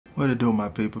What it do, my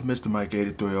people? Mr. Mike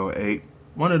 8308.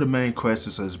 One of the main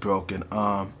quests is broken.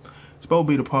 It's supposed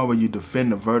to be the part where you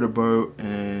defend the vertibird,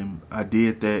 and I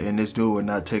did that, and this dude would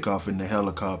not take off in the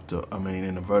helicopter.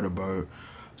 In the vertibird.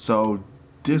 So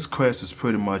this quest is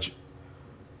pretty much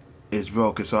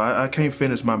broken. So I can't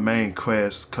finish my main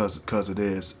quest cause of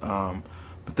this.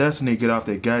 Bethesda need to get off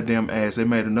their goddamn ass. They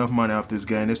made enough money off this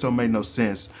game. This don't make no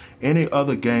sense. Any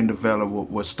other game developer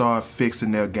would start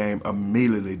fixing their game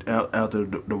immediately after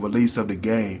the release of the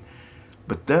game.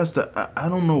 Bethesda, I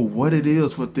don't know what it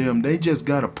is with them. They just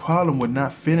got a problem with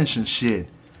not finishing shit.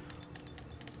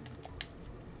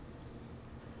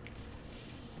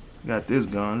 Got this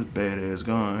gun, this badass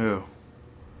gun here.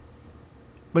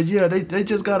 But yeah, they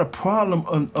just got a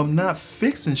problem of not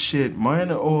fixing shit,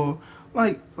 man. Or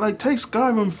like take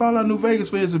Skyrim, Fallout New Vegas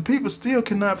for instance. People still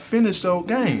cannot finish those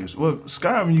games. Well,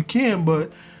 Skyrim you can, but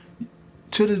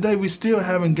to this day we still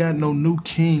haven't got no new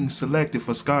king selected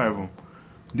for Skyrim.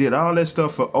 Did all that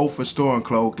stuff for Oath for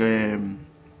Stormcloak and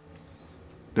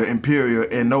the Imperial,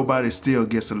 and nobody still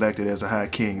gets selected as a High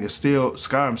King.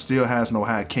 Skyrim still has no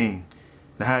High King.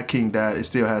 The High King died. It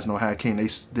still has no High King. To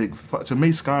me,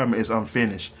 Skyrim is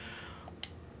unfinished.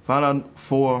 Fallout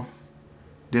 4,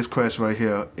 this quest right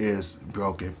here is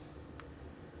broken.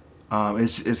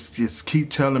 It's keep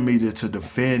telling me to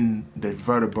defend the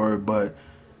vertibird, but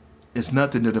it's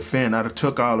nothing to defend. I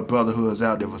took all the brotherhoods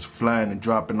out that was flying and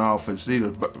dropping off, and see the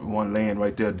one laying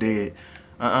right there dead.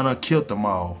 I done killed them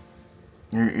all,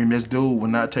 and this dude will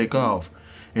not take off.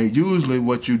 And usually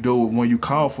what you do when you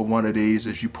call for one of these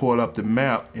is you pull up the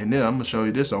map, and then I'm going to show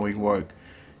you this on work.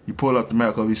 You pull up the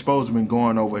map because he's supposed to be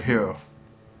going over here.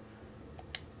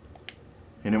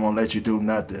 And it won't let you do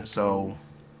nothing. So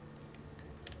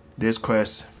this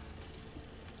quest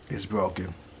is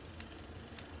broken.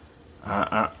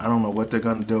 I don't know what they're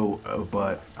going to do,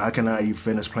 but I cannot even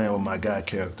finish playing with my guy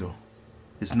character.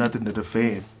 It's nothing to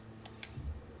defend.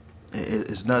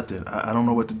 It's nothing. I don't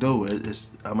know what to do. I'm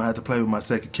gonna have to play with my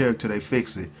second character. They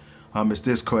fix it. It's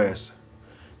this quest.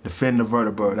 Defend the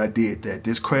vertibird. I did that.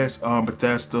 This quest,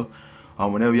 Bethesda.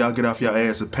 Whenever y'all get off your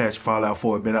ass and patch Fallout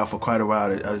 4, it's been out for quite a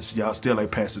while. Y'all still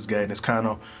ain't passed this game. It's kind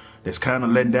of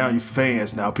letting down your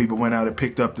fans now. People went out and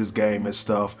picked up this game and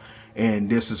stuff,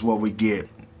 and this is what we get.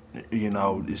 You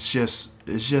know, it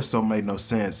just don't make no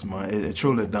sense, man. It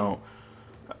truly don't.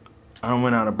 I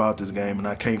went out about this game and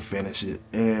I can't finish it.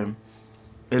 And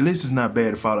at least it's not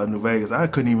bad at Fallout New Vegas. I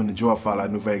couldn't even enjoy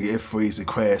Fallout New Vegas. It freezes, it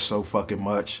crashed so fucking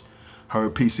much.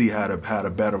 Heard PC had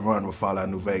a better run with Fallout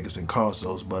New Vegas and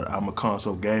consoles, but I'm a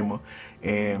console gamer,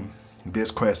 and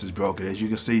this quest is broken. As you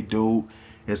can see, dude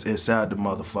is inside the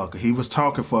motherfucker. He was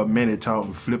talking for a minute,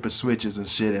 flipping switches and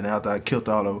shit, and after I killed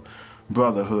all the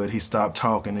Brotherhood, he stopped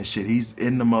talking and shit. He's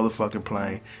in the motherfucking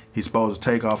plane. He's supposed to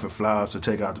take off and fly us to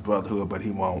take out the Brotherhood, but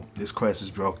he won't. This quest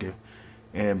is broken.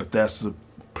 And Bethesda,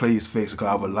 please fix it, because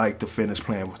I would like to finish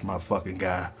playing with my fucking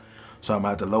guy. So I'm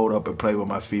going to have to load up and play with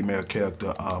my female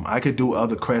character. I could do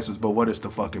other quests, but what is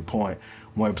the fucking point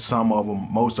when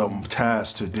most of them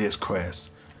ties to this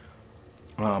quest?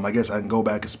 I guess I can go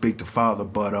back and speak to Father,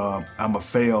 but I'm going to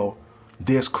fail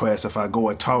this quest if I go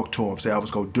and talk to him. Say I was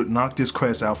going to knock this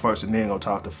quest out first and then go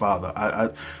talk to Father.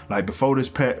 Like before this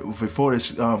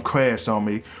crashed on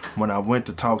me, when I went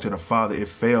to talk to the Father, it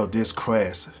failed this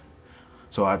quest.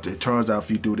 So it turns out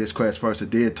if you do this quest first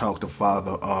and then talk to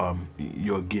Father,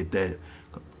 you'll get that.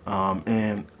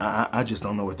 And I just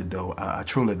don't know what to do. I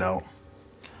truly don't.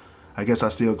 I guess I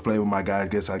still play with my guys. I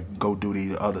guess I go do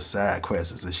the other side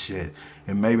quests and shit.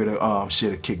 And maybe the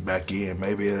shit'll kick back in.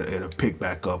 Maybe it'll pick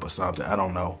back up or something. I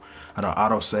don't know. I don't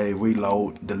auto-save,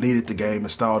 reload, deleted the game,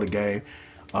 installed the game.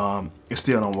 It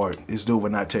still don't work. This dude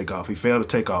would not take off. He failed to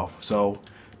take off. So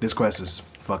this quest is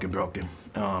fucking broken.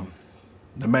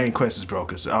 The main quest is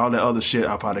broken. So all the other shit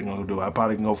I probably gonna do. I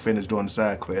probably can go finish doing the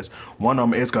side quest. One of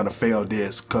them is gonna fail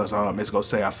this because it's gonna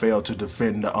say I failed to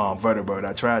defend the vertibird.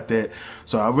 I tried that,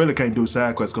 so I really can't do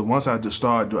side quests because once I just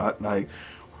started, like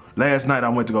last night I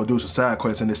went to go do some side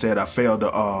quests and it said I failed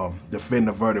to defend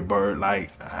the vertibird.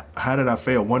 Like, how did I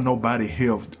fail? Wasn't nobody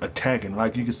here attacking.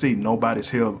 Like you can see, nobody's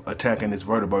here attacking this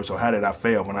vertibird. So how did I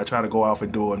fail? When I try to go off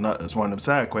and do one of them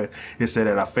side quests, it said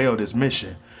that I failed this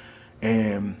mission.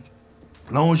 And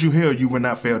as long as you here, you will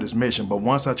not fail this mission. But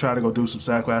once I try to go do some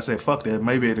side quests, I said, fuck that,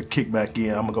 maybe it'll kick back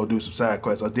in. I'm gonna go do some side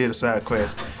quests. I did a side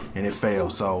quest and it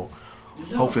failed. So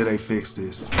hopefully they fix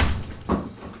this.